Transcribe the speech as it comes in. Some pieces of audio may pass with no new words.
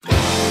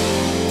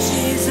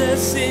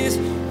Jesus is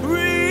real.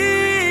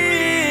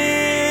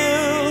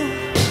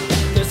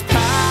 There's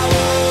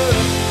power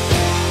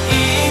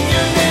in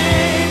your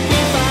name. We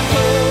find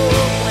hope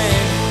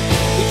when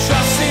we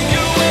trust in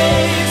your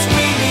ways.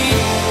 We need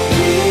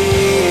you.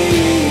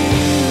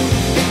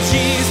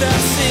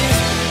 Jesus is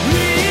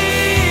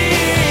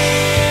real.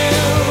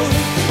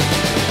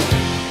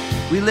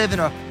 We live in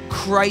a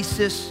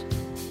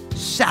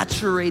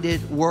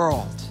crisis-saturated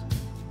world.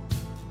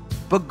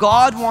 But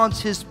God wants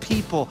his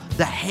people,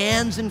 the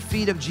hands and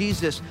feet of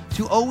Jesus,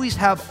 to always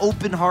have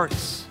open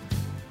hearts,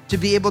 to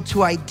be able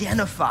to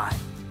identify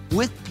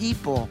with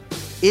people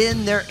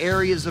in their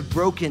areas of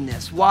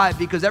brokenness. Why?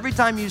 Because every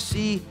time you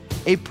see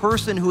a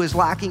person who is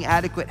lacking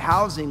adequate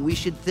housing, we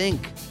should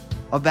think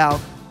about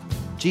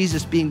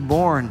Jesus being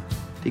born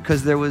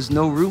because there was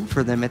no room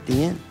for them at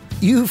the inn.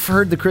 You've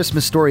heard the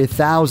Christmas story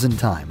 1,000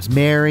 times.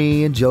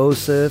 Mary and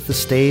Joseph, the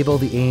stable,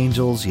 the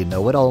angels, you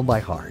know it all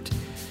by heart.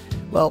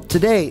 Well,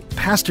 today,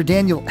 Pastor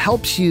Daniel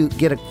helps you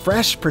get a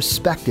fresh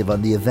perspective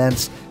on the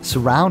events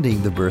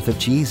surrounding the birth of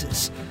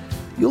Jesus.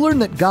 You'll learn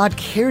that God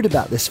cared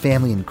about this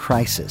family in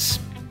crisis.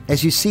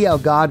 As you see how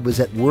God was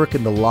at work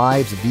in the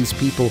lives of these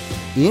people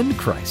in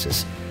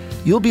crisis,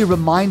 you'll be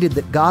reminded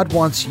that God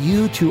wants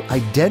you to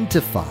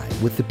identify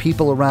with the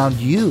people around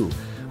you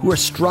who are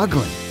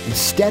struggling and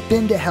step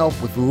in to help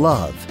with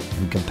love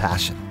and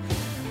compassion.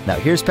 Now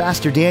here's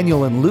Pastor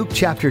Daniel in Luke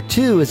chapter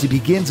 2 as he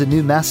begins a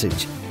new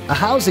message, a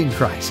housing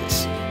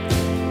crisis.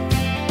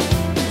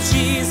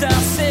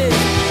 Jesus is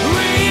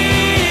real.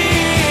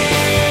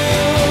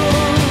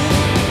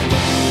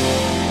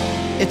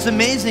 It's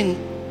amazing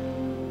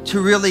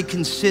to really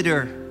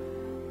consider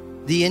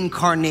the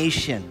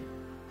incarnation.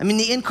 I mean,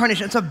 the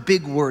incarnation, it's a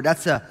big word.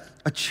 That's a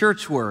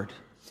church word.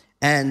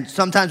 And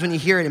sometimes when you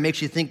hear it, it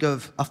makes you think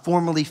of a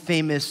formerly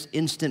famous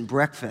instant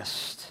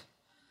breakfast.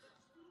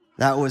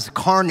 That was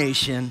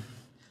carnation.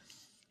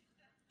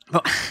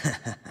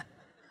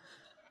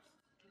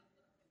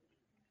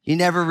 You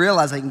never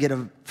realize I can get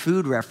a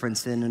food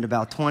reference in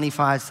about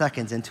 25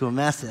 seconds into a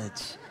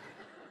message.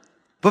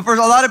 But for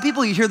a lot of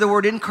people, you hear the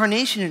word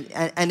incarnation,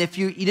 and if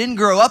you didn't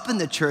grow up in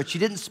the church, you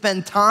didn't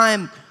spend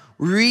time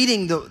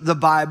reading the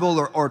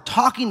Bible or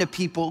talking to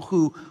people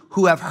who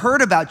have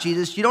heard about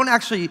Jesus, you don't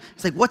actually,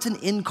 it's like, what's an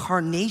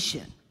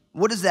incarnation?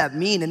 What does that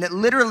mean? And it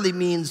literally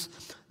means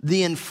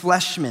the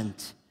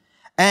enfleshment.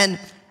 And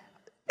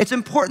it's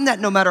important that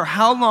no matter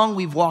how long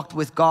we've walked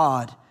with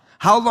God,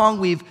 how long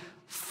we've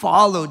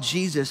followed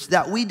Jesus,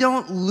 that we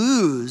don't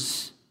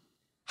lose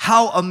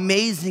how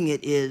amazing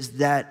it is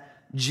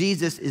that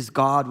Jesus is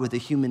God with a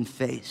human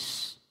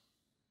face.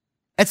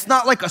 It's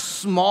not like a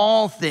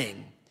small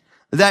thing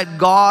that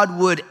God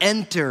would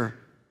enter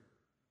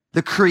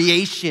the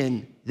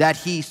creation that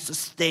he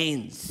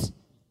sustains.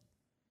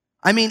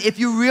 I mean, if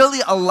you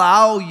really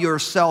allow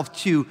yourself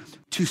to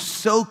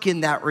soak in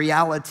that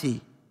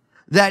reality,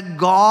 that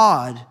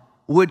God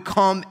would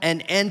come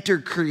and enter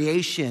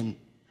creation,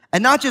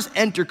 and not just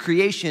enter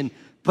creation,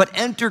 but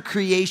enter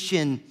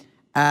creation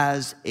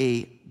as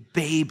a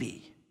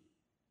baby.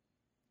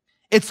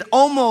 It's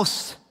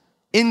almost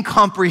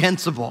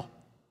incomprehensible.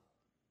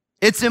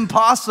 It's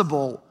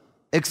impossible,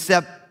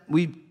 except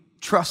we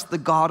trust the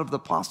God of the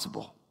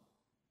possible.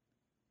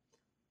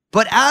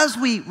 But as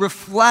we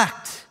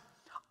reflect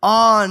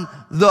on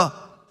the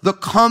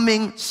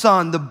coming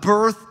Son, the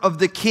birth of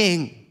the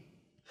King,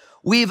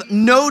 we've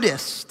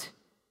noticed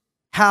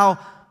how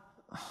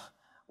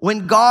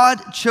when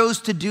God chose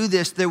to do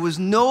this, there was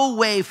no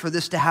way for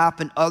this to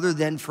happen other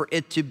than for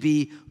it to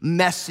be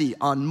messy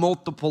on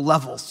multiple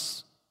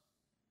levels.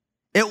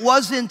 It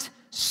wasn't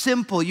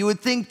simple. You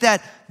would think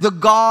that the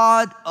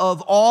God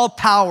of all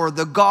power,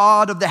 the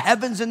God of the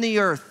heavens and the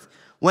earth,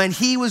 when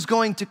he was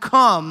going to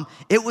come,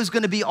 it was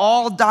going to be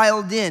all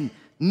dialed in,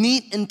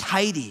 neat and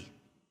tidy.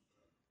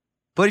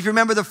 But if you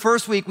remember the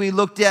first week, we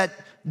looked at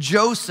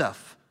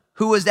Joseph,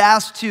 who was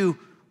asked to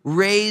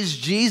raise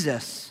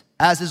Jesus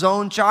as his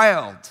own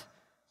child.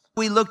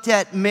 We looked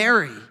at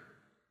Mary,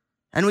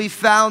 and we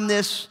found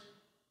this,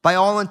 by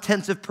all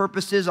intensive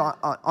purposes,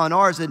 on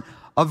ours, and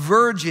a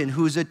virgin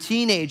who's a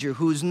teenager,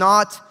 who's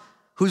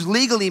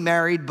legally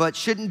married but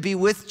shouldn't be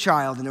with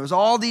child. And there was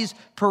all these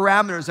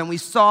parameters, and we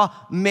saw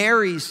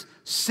Mary's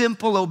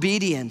simple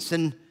obedience.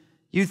 And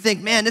you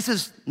think, man, this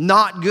is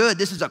not good.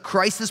 This is a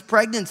crisis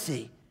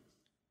pregnancy.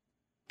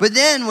 But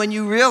then when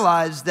you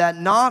realize that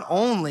not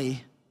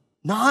only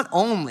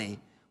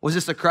was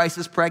this a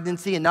crisis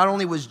pregnancy, and not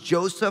only was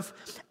Joseph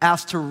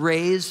asked to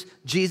raise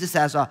Jesus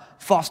as a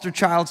foster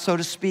child, so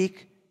to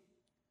speak,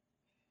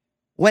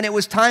 when it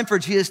was time for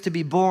Jesus to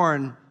be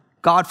born,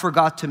 God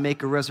forgot to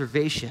make a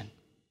reservation.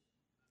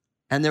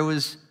 And there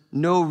was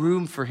no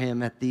room for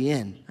him at the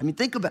inn. I mean,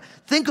 think about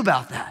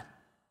that.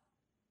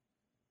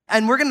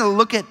 And we're going to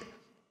look at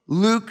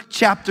Luke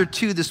chapter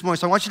 2 this morning.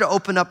 So I want you to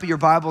open up your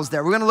Bibles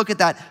there. We're going to look at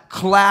that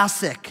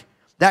classic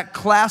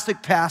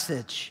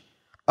passage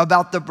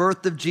about the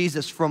birth of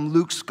Jesus from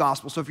Luke's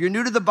gospel. So if you're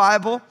new to the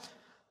Bible,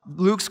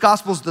 Luke's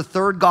gospel is the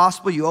third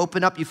gospel. You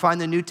open up, you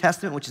find the New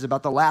Testament, which is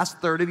about the last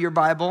third of your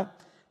Bible.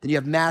 Then you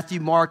have Matthew,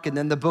 Mark, and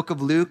then the book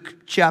of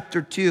Luke,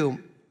 chapter 2.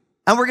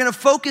 And we're going to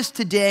focus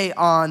today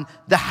on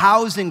the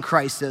housing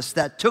crisis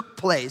that took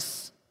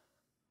place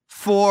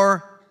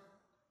for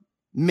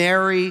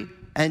Mary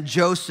and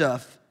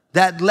Joseph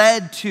that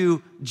led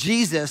to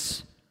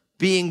Jesus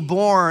being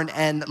born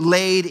and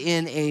laid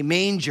in a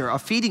manger, a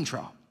feeding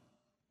trough.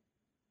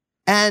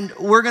 And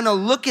we're going to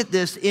look at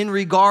this in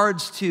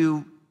regards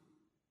to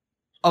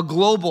a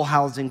global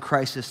housing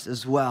crisis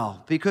as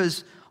well.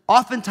 Because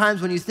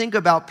oftentimes when you think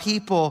about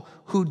people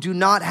who do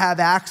not have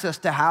access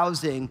to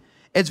housing,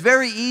 it's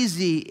very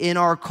easy in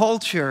our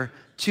culture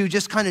to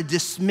just kind of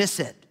dismiss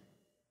it.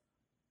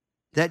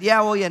 That,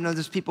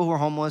 there's people who are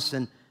homeless.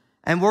 And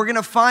we're going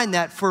to find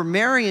that for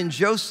Mary and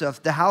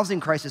Joseph, the housing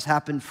crisis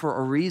happened for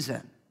a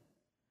reason.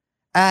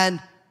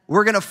 And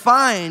we're going to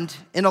find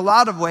in a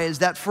lot of ways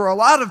that for a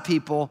lot of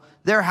people,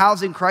 their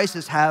housing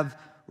crisis have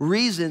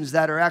reasons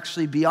that are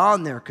actually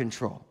beyond their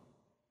control.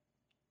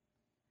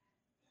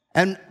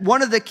 And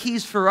one of the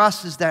keys for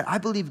us is that I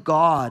believe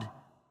God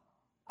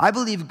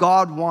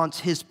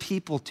wants his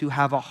people to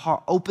have an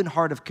open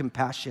heart of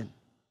compassion.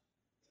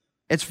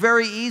 It's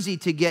very easy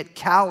to get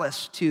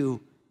callous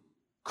to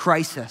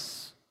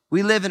crisis.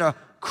 We live in a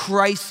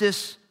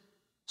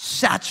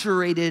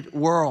crisis-saturated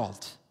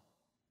world.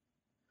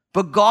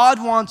 But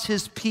God wants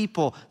his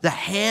people, the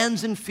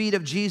hands and feet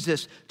of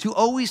Jesus, to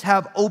always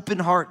have open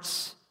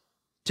hearts,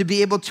 to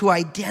be able to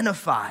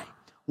identify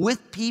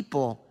with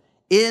people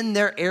in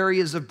their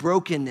areas of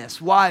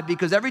brokenness. Why?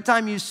 Because every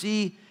time you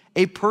see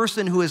a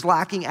person who is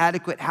lacking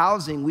adequate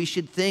housing, we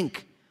should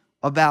think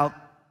about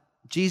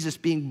Jesus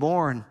being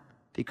born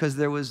because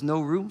there was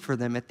no room for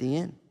them at the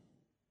inn.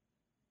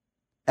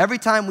 Every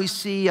time we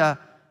see a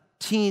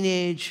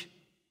teenage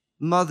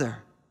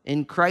mother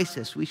in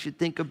crisis, we should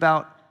think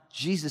about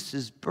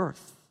Jesus'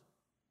 birth.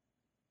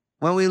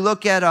 When we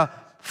look at a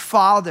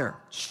father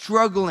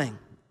struggling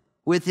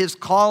with his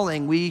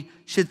calling, we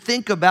should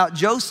think about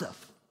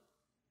Joseph.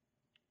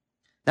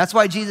 That's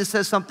why Jesus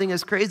says something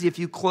as crazy. If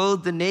you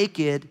clothe the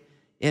naked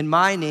in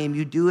my name,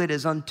 you do it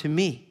as unto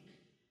me.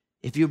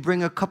 If you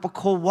bring a cup of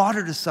cold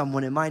water to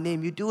someone in my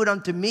name, you do it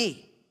unto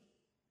me.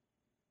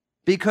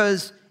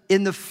 Because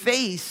in the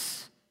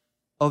face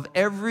of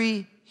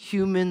every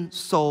human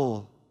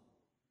soul,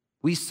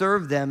 we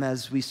serve them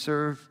as we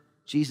serve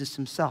Jesus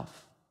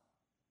himself.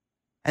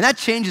 And that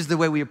changes the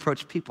way we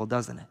approach people,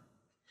 doesn't it?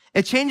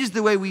 It changes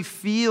the way we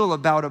feel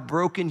about a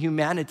broken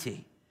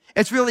humanity.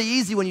 It's really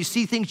easy when you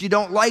see things you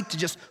don't like to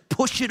just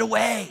push it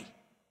away.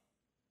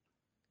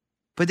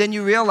 But then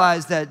you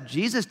realize that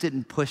Jesus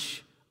didn't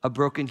push a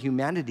broken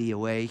humanity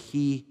away.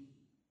 He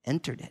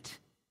entered it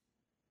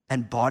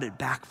and bought it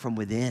back from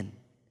within.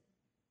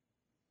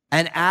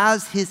 And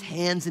as his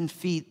hands and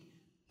feet,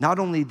 not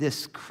only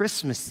this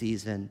Christmas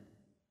season,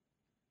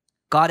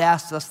 God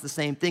asks us the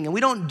same thing. And we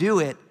don't do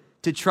it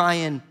to try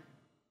and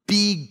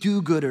be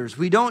do-gooders.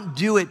 We don't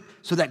do it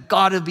so that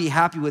God will be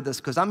happy with us,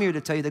 because I'm here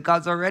to tell you that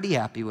God's already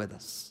happy with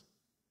us.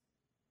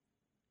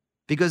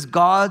 Because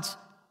God's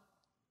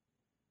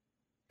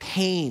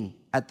pain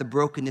at the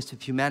brokenness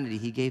of humanity,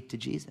 he gave to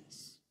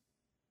Jesus.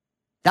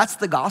 That's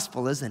the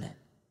gospel, isn't it?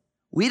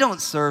 We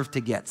don't serve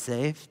to get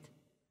saved.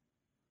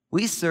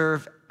 We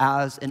serve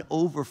as an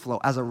overflow,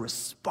 as a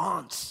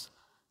response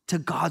to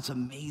God's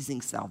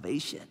amazing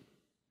salvation.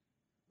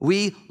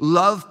 We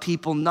love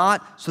people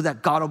not so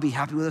that God will be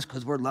happy with us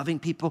because we're loving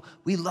people.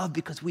 We love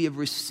because we have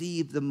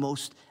received the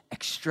most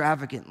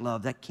extravagant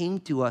love that came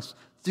to us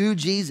through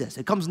Jesus.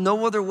 It comes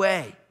no other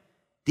way.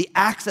 The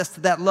access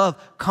to that love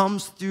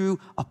comes through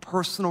a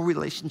personal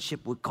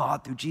relationship with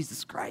God through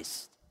Jesus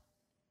Christ.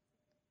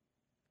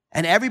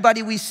 And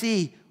everybody we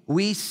see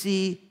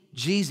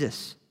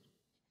Jesus,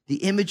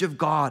 the image of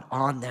God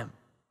on them.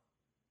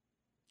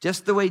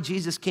 Just the way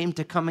Jesus came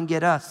to come and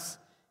get us,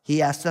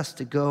 he asked us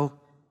to go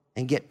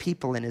and get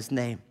people in his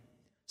name.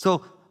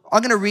 So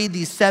I'm going to read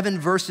these 7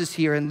 verses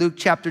here in Luke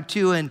chapter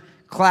 2 in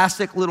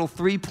classic little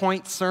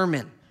 3-point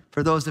sermon.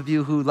 For those of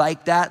you who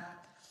like that,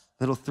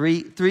 little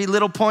three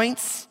little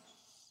points.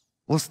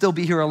 We'll still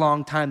be here a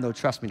long time though,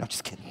 trust me. No,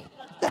 just kidding.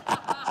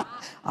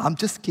 I'm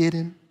just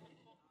kidding.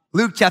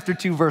 Luke chapter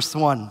 2 verse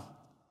 1.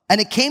 And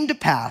it came to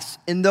pass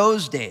in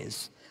those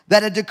days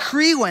that a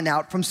decree went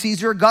out from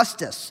Caesar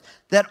Augustus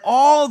that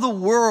all the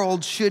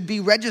world should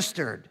be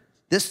registered.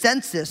 This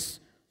census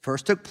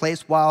first took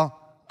place while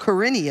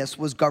Quirinius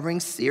was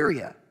governing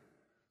Syria.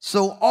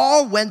 So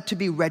all went to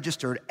be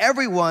registered,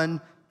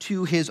 everyone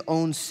to his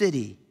own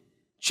city.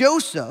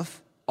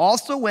 Joseph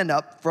also went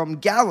up from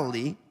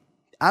Galilee,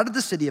 out of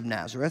the city of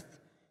Nazareth,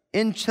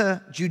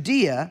 into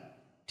Judea,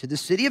 to the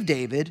city of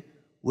David,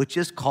 which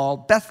is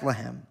called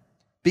Bethlehem,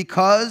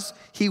 because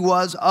he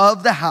was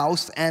of the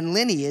house and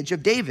lineage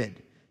of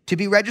David, to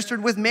be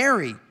registered with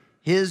Mary,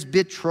 his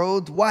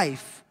betrothed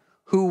wife,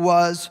 who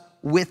was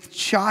with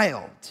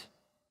child.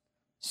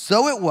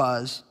 So it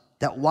was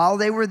that while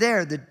they were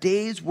there, the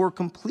days were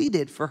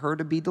completed for her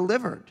to be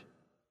delivered.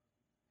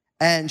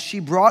 And she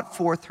brought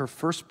forth her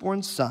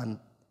firstborn son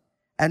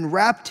and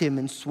wrapped him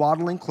in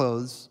swaddling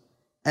clothes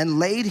and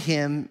laid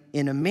him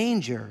in a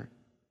manger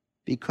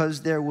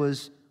because there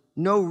was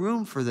no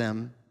room for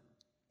them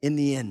in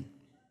the inn.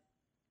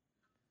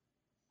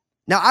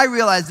 Now, I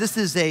realize this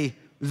is a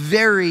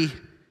very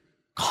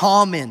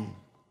common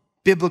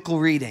biblical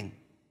reading.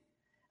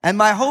 And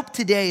my hope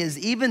today is,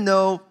 even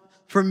though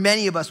for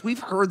many of us, we've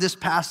heard this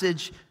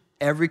passage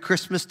every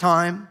Christmas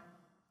time,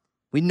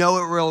 we know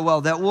it real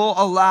well, that we'll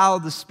allow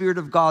the Spirit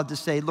of God to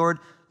say, Lord,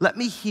 let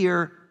me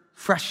hear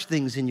fresh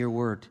things in your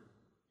word.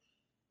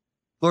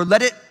 Lord,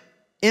 let it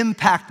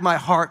impact my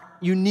heart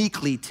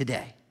uniquely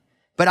today.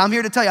 But I'm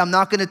here to tell you, I'm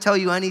not going to tell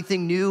you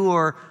anything new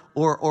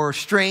or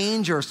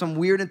strange or some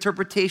weird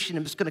interpretation.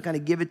 I'm just going to kind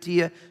of give it to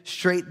you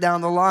straight down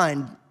the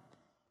line.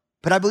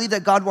 But I believe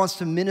that God wants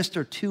to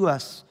minister to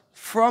us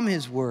from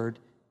his word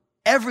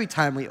every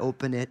time we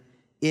open it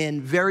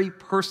in very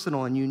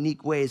personal and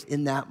unique ways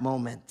in that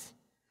moment.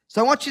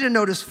 So I want you to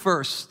notice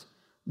first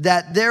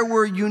that there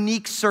were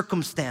unique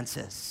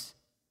circumstances.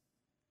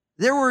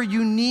 There were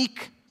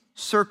unique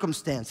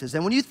circumstances.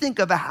 And when you think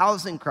of a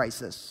housing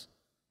crisis,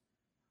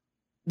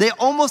 they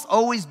almost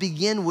always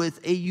begin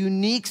with a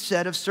unique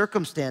set of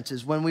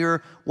circumstances. When we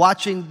were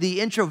watching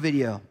the intro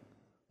video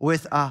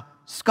with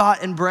Scott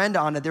and Brenda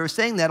on it, they were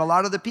saying that a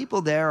lot of the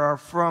people there are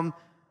from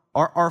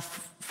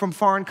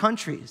foreign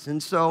countries.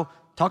 And so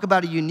talk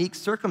about a unique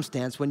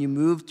circumstance when you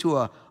move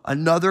to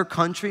another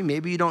country.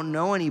 Maybe you don't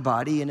know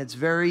anybody, and it's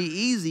very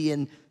easy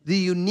in the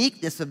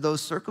uniqueness of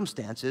those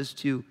circumstances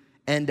to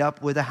end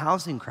up with a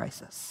housing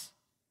crisis.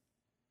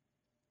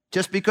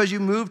 Just because you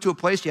move to a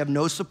place you have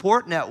no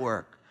support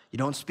network, you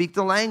don't speak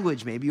the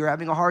language, maybe you're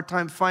having a hard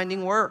time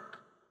finding work,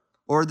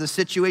 or the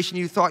situation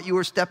you thought you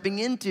were stepping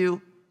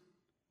into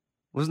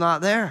was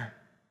not there.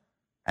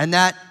 And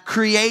that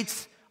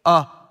creates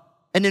an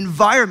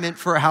environment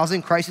for a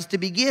housing crisis to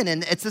begin.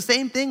 And it's the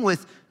same thing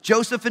with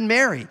Joseph and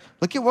Mary.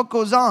 Look at what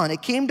goes on.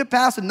 It came to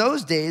pass in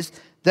those days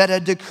that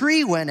a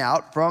decree went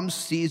out from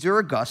Caesar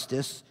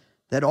Augustus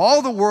that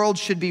all the world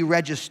should be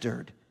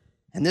registered.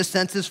 And this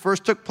census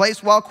first took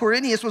place while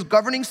Quirinius was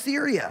governing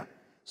Syria.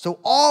 So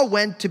all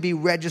went to be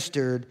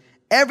registered,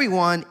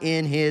 everyone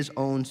in his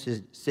own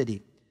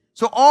city.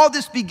 So all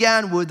this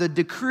began with a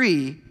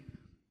decree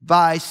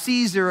by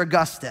Caesar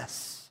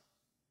Augustus.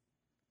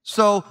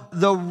 So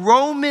the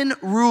Roman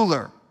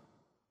ruler,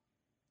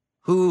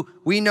 who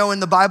we know in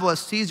the Bible as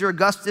Caesar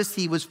Augustus,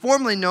 he was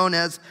formerly known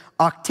as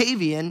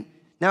Octavian.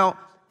 Now,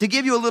 to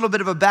give you a little bit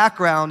of a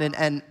background,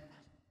 and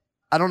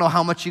I don't know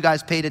how much you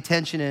guys paid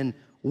attention in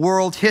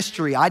world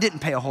history. I didn't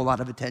pay a whole lot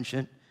of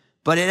attention,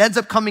 but it ends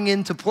up coming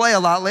into play a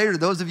lot later.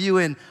 Those of you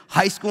in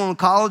high school and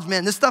college,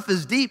 man, this stuff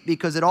is deep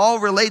because it all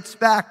relates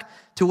back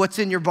to what's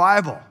in your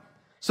Bible.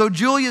 So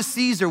Julius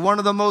Caesar, one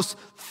of the most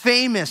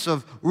famous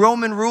of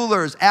Roman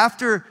rulers,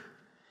 after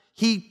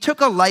he took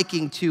a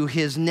liking to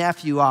his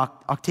nephew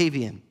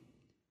Octavian,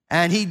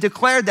 and he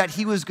declared that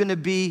he was going to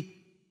be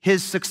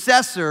his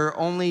successor,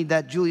 only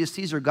that Julius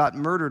Caesar got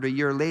murdered a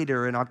year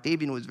later and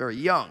Octavian was very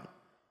young.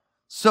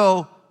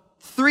 So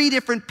 3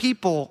 different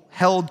people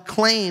held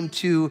claim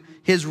to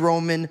his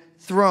Roman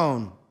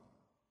throne: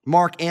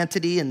 Mark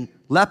Antony and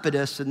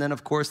Lepidus, and then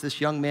of course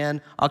this young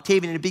man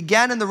Octavian. And it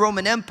began in the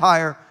Roman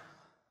Empire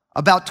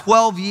about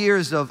 12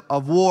 years of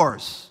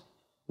wars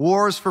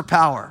for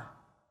power.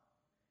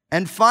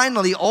 And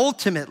finally,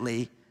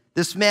 ultimately,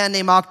 this man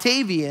named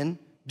Octavian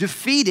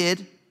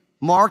defeated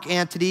Mark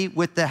Antony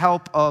with the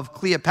help of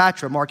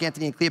Cleopatra. Mark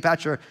Antony and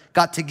Cleopatra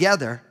got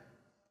together,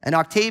 and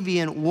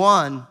Octavian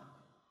won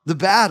the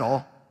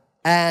battle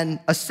and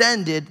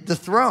ascended the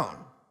throne.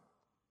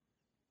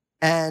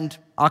 And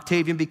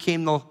Octavian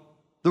became the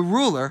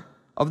ruler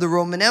of the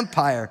Roman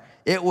Empire.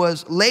 It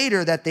was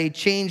later that they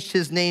changed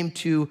his name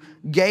to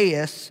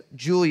Gaius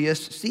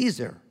Julius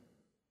Caesar.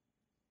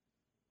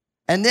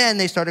 And then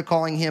they started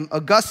calling him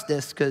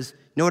Augustus, because you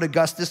know what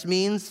Augustus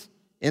means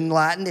in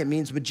Latin? It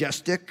means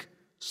majestic,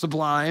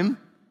 sublime,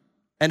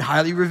 and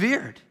highly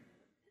revered.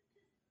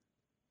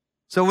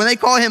 So when they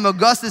call him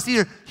Augustus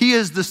Caesar, he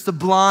is the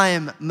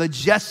sublime,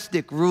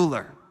 majestic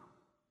ruler.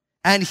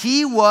 And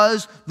he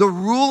was the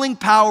ruling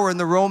power in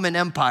the Roman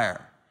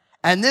Empire.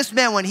 And this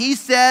man, when he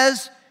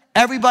says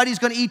everybody's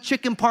going to eat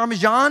chicken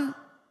parmesan,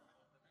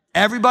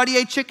 everybody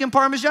ate chicken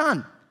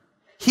parmesan.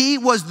 He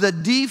was the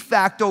de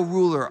facto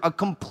ruler, a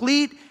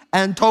complete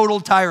and total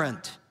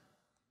tyrant.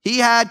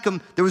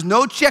 There was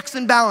no checks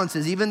and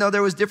balances, even though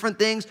there was different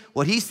things.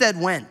 What he said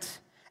went.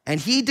 And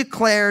he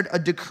declared a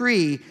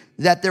decree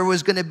that there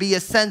was going to be a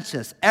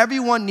census.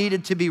 Everyone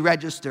needed to be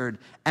registered.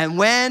 And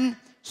when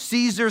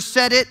Caesar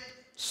said it,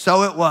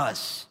 so it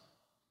was.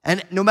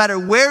 And no matter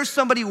where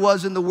somebody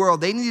was in the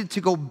world, they needed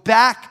to go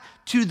back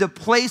to the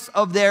place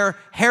of their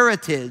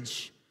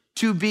heritage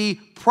to be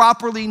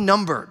properly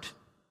numbered.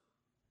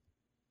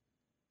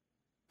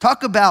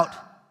 Talk about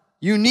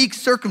unique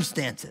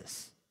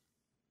circumstances.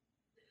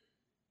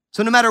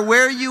 So no matter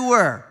where you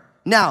were.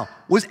 Now,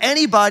 was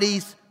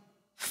anybody's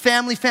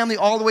family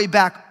all the way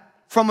back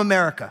from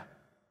America?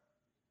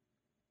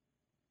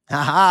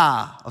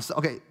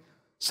 Okay.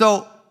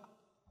 So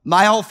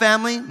my whole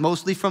family,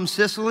 mostly from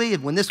Sicily.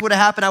 When this would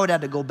have happened, I would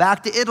have had to go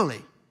back to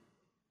Italy.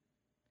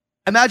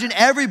 Imagine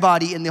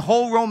everybody in the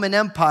whole Roman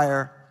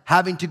Empire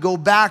having to go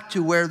back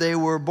to where they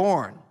were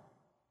born.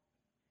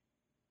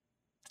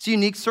 It's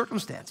unique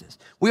circumstances.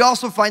 We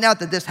also find out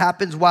that this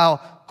happens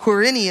while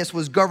Quirinius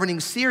was governing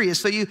Syria.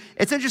 So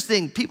it's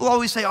interesting. People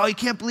always say, oh, you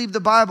can't believe the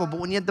Bible. But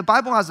when the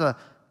Bible has a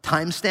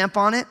timestamp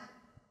on it,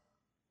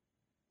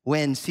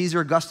 when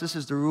Caesar Augustus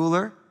is the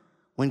ruler,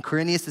 when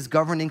Quirinius is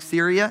governing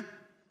Syria,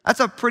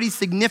 that's a pretty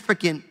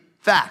significant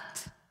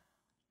fact.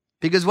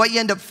 Because what you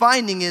end up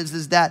finding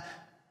is that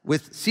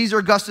with Caesar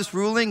Augustus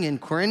ruling and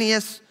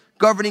Quirinius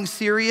governing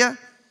Syria,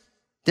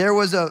 there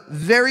was a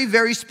very,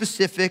 very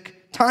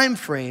specific time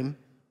frame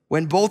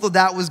when both of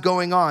that was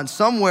going on.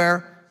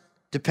 Somewhere,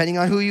 depending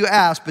on who you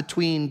ask,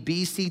 between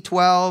BC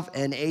 12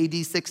 and AD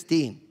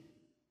 16.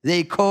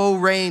 They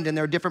co-reigned in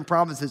their different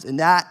provinces in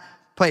that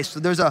place. So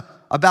there's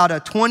about a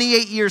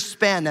 28-year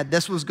span that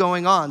this was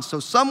going on. So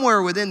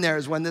somewhere within there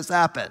is when this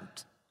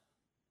happened.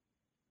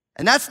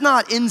 And that's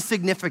not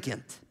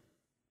insignificant.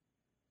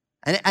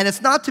 And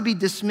it's not to be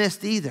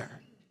dismissed either.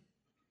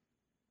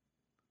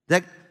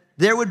 That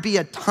there would be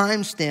a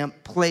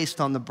timestamp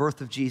placed on the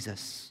birth of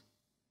Jesus.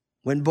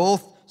 When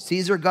both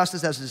Caesar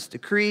Augustus has his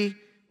decree,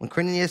 when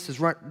Quirinius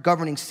is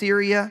governing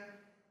Syria.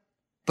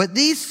 But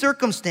these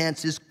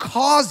circumstances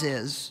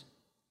causes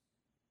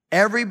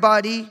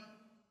everybody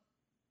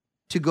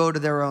to go to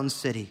their own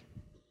city.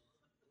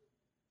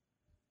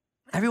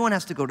 Everyone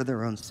has to go to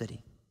their own city.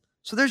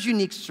 So there's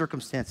unique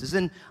circumstances.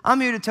 And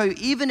I'm here to tell you,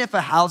 even if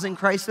a housing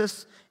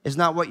crisis is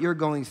not what you're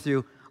going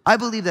through, I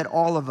believe that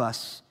all of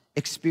us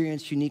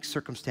experience unique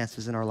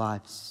circumstances in our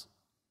lives.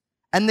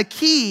 And the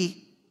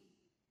key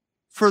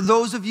for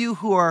those of you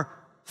who are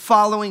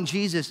following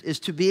Jesus is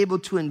to be able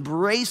to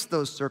embrace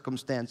those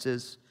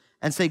circumstances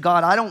and say,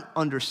 God, I don't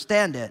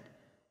understand it,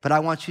 but I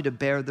want you to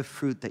bear the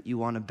fruit that you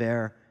want to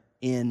bear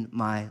in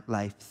my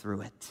life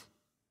through it.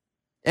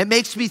 It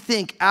makes me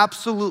think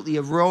absolutely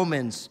of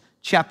Romans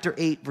chapter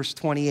 8, verse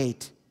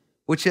 28,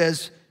 which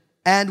says,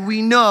 and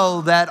we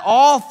know that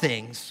all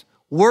things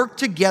work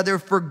together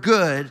for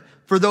good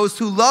for those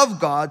who love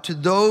God, to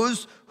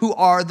those who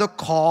are the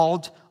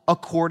called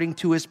according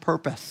to his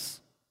purpose.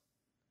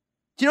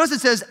 Do you notice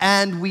it says,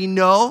 and we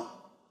know?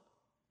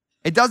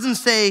 It doesn't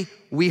say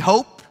we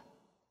hope.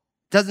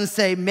 It doesn't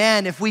say,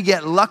 man, if we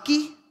get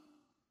lucky,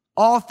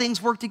 all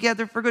things work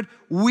together for good.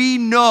 We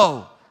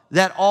know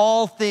that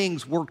all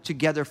things work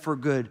together for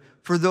good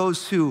for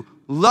those who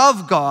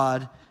love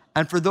God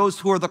and for those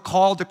who are the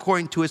called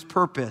according to his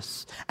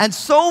purpose. And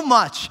so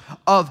much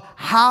of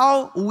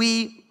how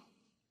we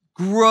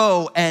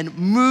grow and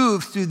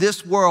move through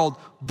this world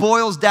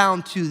boils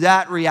down to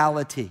that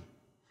reality.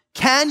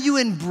 Can you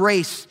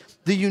embrace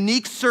the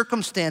unique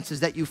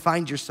circumstances that you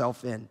find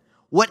yourself in,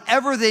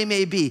 whatever they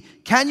may be?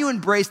 Can you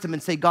embrace them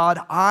and say, God,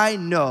 I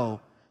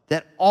know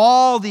that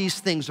all these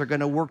things are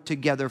going to work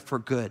together for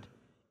good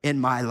in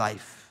my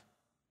life?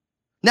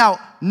 Now,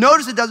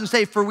 notice it doesn't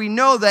say, for we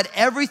know that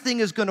everything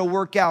is going to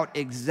work out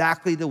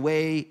exactly the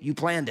way you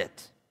planned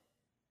it.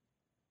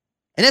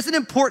 And that's an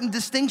important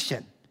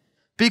distinction,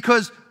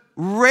 because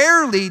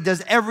rarely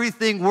does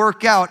everything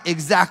work out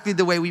exactly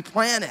the way we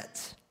plan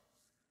it.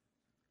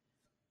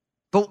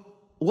 But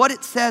what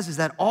it says is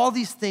that all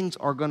these things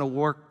are going to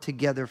work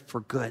together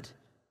for good.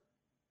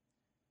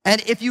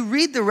 And if you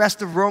read the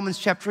rest of Romans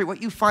chapter 8,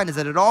 what you find is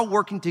that it all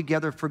working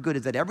together for good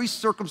is that every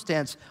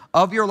circumstance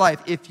of your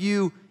life, if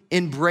you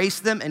embrace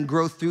them and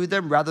grow through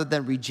them rather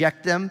than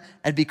reject them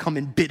and become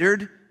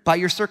embittered by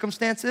your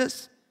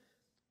circumstances,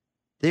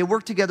 they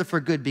work together for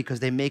good because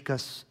they make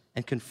us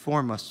and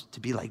conform us to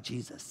be like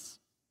Jesus,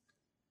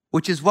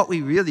 which is what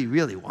we really,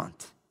 really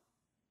want.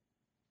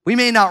 We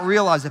may not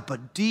realize it,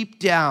 but deep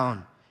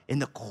down in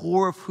the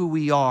core of who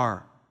we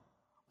are,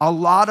 a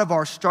lot of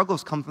our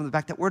struggles come from the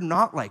fact that we're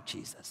not like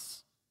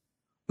Jesus.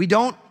 We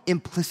don't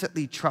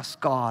implicitly trust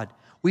God.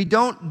 We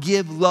don't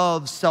give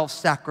love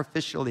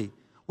self-sacrificially.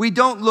 We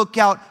don't look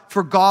out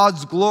for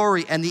God's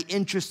glory and the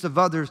interests of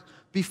others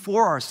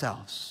before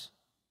ourselves.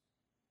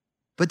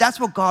 But that's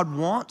what God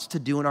wants to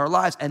do in our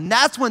lives. And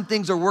that's when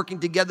things are working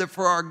together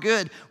for our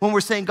good. When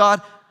we're saying,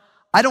 God,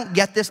 I don't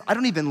get this. I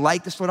don't even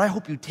like this, Lord. I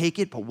hope you take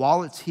it. But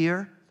while it's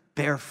here,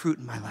 bear fruit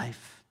in my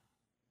life.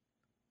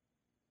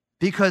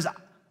 Because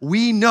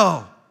we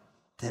know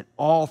that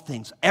all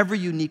things, every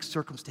unique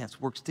circumstance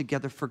works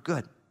together for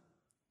good.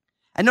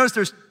 And notice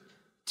there's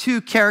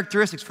two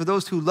characteristics for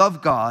those who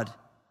love God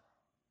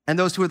and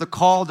those who are the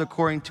called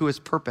according to his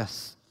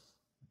purpose.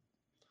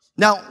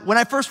 Now, when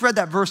I first read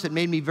that verse, it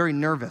made me very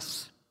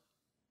nervous.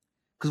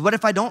 Because what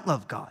if I don't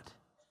love God?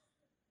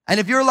 And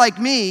if you're like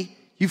me,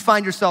 you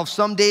find yourself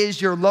some days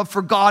your love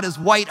for God is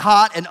white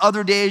hot, and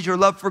other days your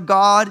love for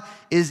God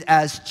is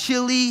as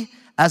chilly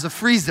as a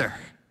freezer.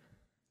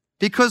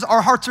 Because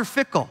our hearts are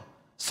fickle.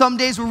 Some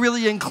days we're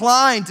really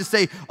inclined to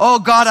say, oh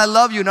God, I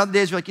love you. And other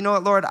days you're like, you know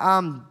what, Lord,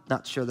 I'm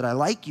not sure that I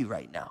like you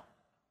right now.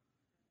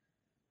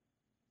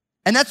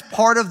 And that's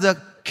part of the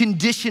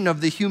condition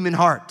of the human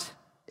heart,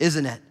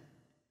 isn't it?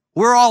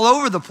 We're all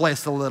over the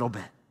place a little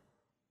bit.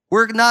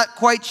 We're not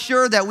quite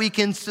sure that we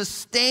can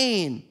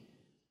sustain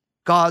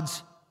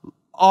God's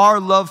our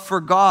love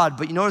for God.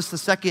 But you notice the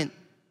second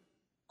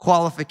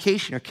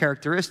qualification or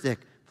characteristic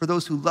for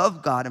those who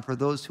love God and for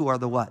those who are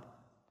the what?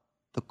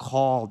 The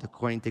called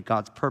according to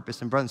God's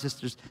purpose. And brothers and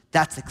sisters,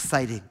 that's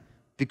exciting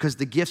because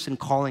the gifts and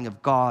calling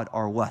of God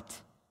are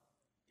what?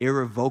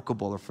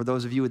 Irrevocable, or for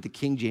those of you with the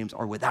King James,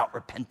 are without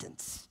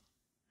repentance.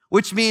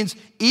 Which means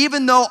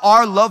even though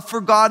our love for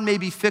God may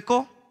be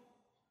fickle,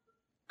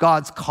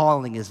 God's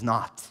calling is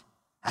not.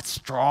 That's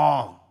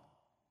strong.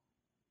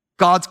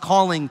 God's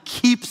calling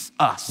keeps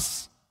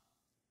us.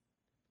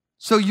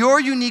 So your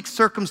unique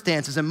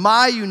circumstances and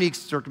my unique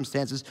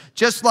circumstances,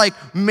 just like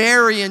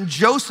Mary and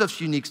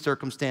Joseph's unique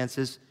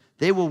circumstances,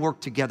 they will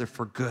work together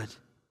for good.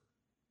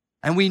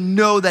 And we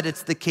know that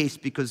it's the case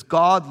because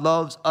God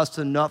loves us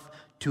enough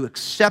to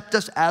accept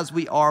us as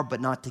we are,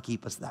 but not to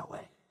keep us that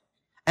way.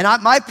 And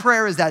my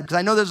prayer is that, because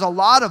I know there's a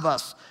lot of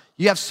us,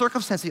 you have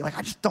circumstances, you're like,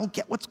 I just don't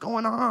get what's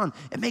going on.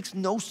 It makes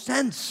no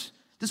sense.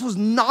 This was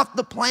not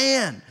the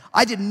plan.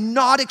 I did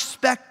not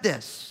expect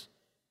this.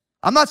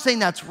 I'm not saying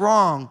that's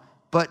wrong,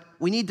 but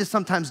we need to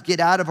sometimes get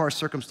out of our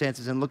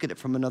circumstances and look at it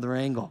from another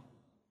angle.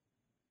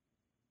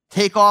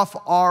 Take off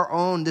our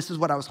own, this is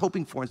what I was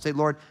hoping for, and say,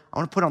 Lord, I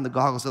want to put on the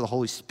goggles of the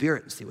Holy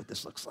Spirit and see what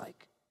this looks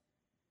like.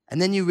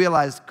 And then you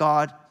realize,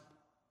 God,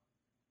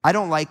 I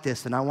don't like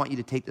this, and I want you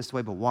to take this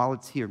away, but while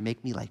it's here,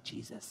 make me like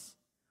Jesus.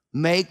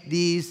 Make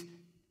these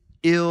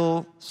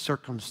ill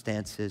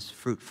circumstances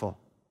fruitful.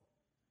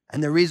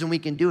 And the reason we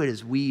can do it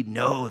is we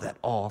know that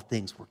all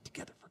things work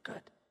together for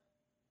good.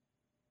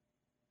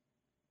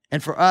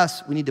 And for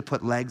us, we need to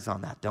put legs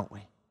on that, don't we?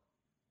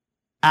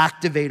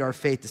 Activate our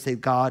faith to say,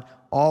 God,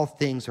 all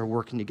things are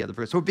working together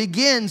for us. So it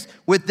begins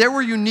with there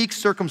were unique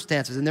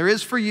circumstances, and there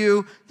is for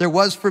you, there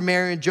was for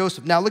Mary and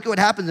Joseph. Now look at what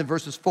happens in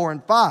verses 4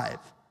 and 5.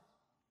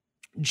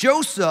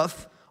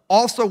 Joseph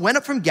also went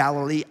up from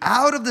Galilee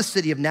out of the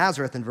city of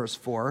Nazareth in verse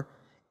 4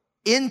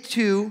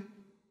 into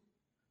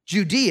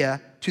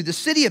Judea to the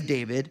city of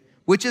David,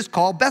 which is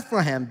called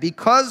Bethlehem,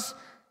 because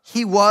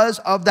he was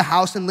of the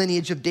house and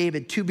lineage of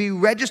David, to be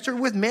registered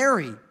with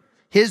Mary,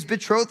 his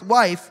betrothed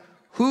wife,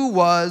 who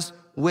was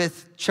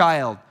with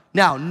child.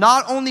 Now,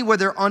 not only were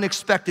there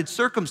unexpected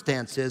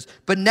circumstances,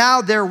 but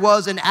now there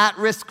was an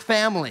at-risk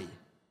family.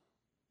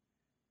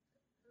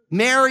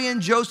 Mary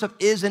and Joseph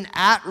is an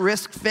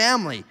at-risk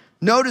family.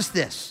 Notice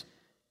this.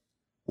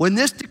 When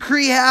this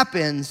decree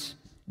happens,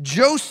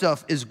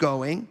 Joseph is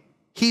going.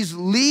 He's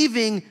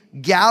leaving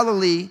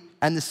Galilee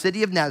and the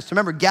city of Nazareth.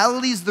 Remember,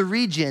 Galilee is the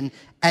region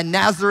and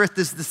Nazareth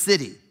is the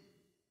city.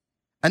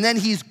 And then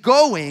he's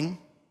going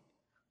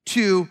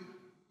to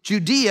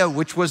Judea,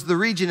 which was the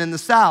region in the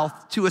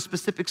south, to a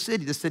specific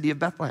city, the city of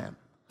Bethlehem.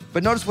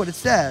 But notice what it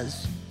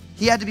says.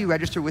 He had to be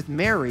registered with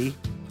Mary,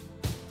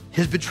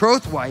 his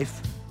betrothed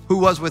wife, who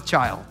was with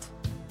child.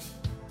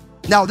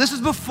 Now, this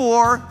is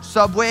before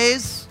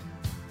subways,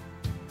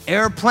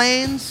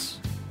 airplanes,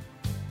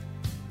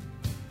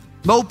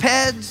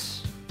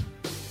 mopeds,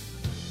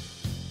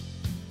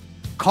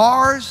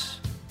 cars.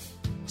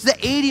 It's the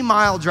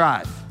 80-mile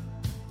drive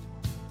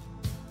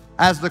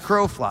as the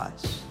crow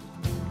flies.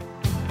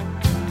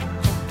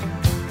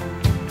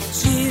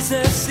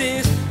 Jesus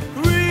is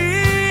real.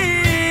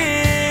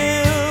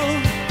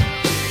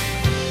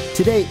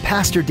 Today,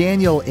 Pastor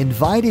Daniel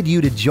invited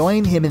you to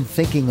join him in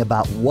thinking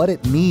about what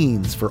it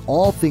means for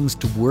all things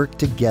to work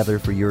together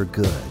for your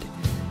good.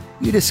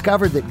 You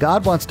discovered that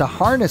God wants to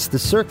harness the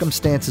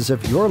circumstances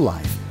of your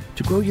life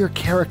to grow your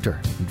character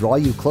and draw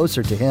you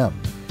closer to Him.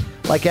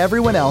 Like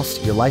everyone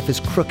else, your life is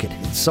crooked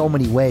in so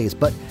many ways,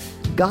 but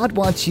God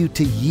wants you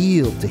to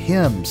yield to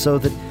Him so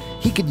that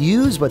He could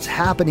use what's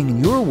happening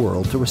in your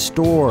world to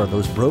restore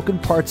those broken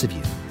parts of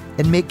you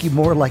and make you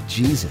more like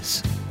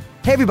Jesus.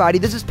 Hey everybody,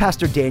 this is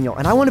Pastor Daniel,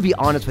 and I want to be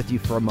honest with you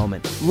for a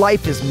moment.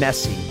 Life is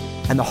messy,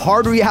 and the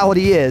hard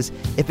reality is,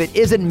 if it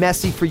isn't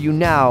messy for you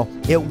now,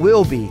 it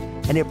will be,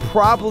 and it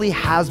probably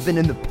has been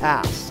in the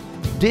past.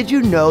 Did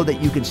you know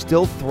that you can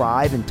still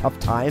thrive in tough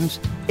times?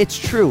 It's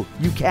true,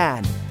 you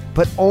can,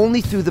 but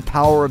only through the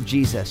power of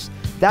Jesus.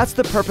 That's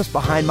the purpose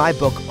behind my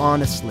book,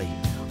 Honestly.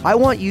 I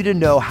want you to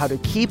know how to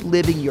keep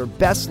living your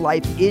best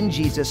life in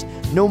Jesus,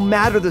 no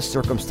matter the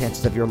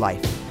circumstances of your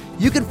life.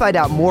 You can find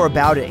out more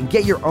about it and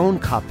get your own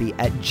copy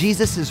at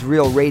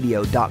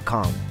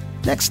JesusIsRealRadio.com.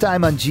 Next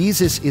time on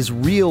Jesus is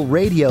Real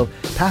Radio,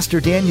 Pastor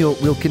Daniel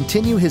will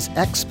continue his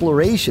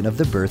exploration of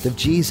the birth of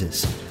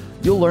Jesus.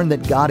 You'll learn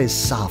that God is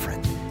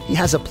sovereign. He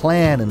has a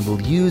plan and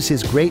will use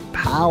His great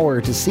power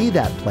to see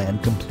that plan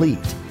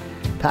complete.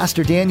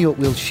 Pastor Daniel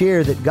will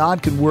share that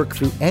God can work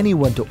through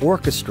anyone to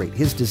orchestrate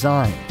His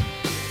design.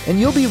 And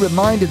you'll be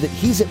reminded that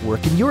He's at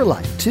work in your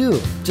life too,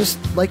 just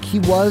like He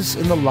was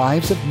in the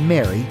lives of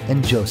Mary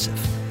and Joseph.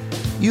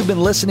 You've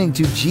been listening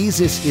to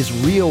Jesus is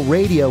Real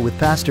Radio with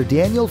Pastor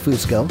Daniel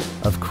Fusco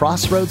of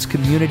Crossroads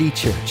Community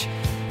Church.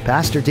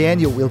 Pastor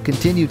Daniel will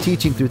continue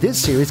teaching through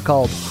this series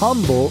called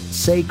Humble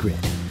Sacred.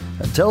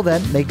 Until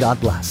then, may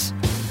God bless.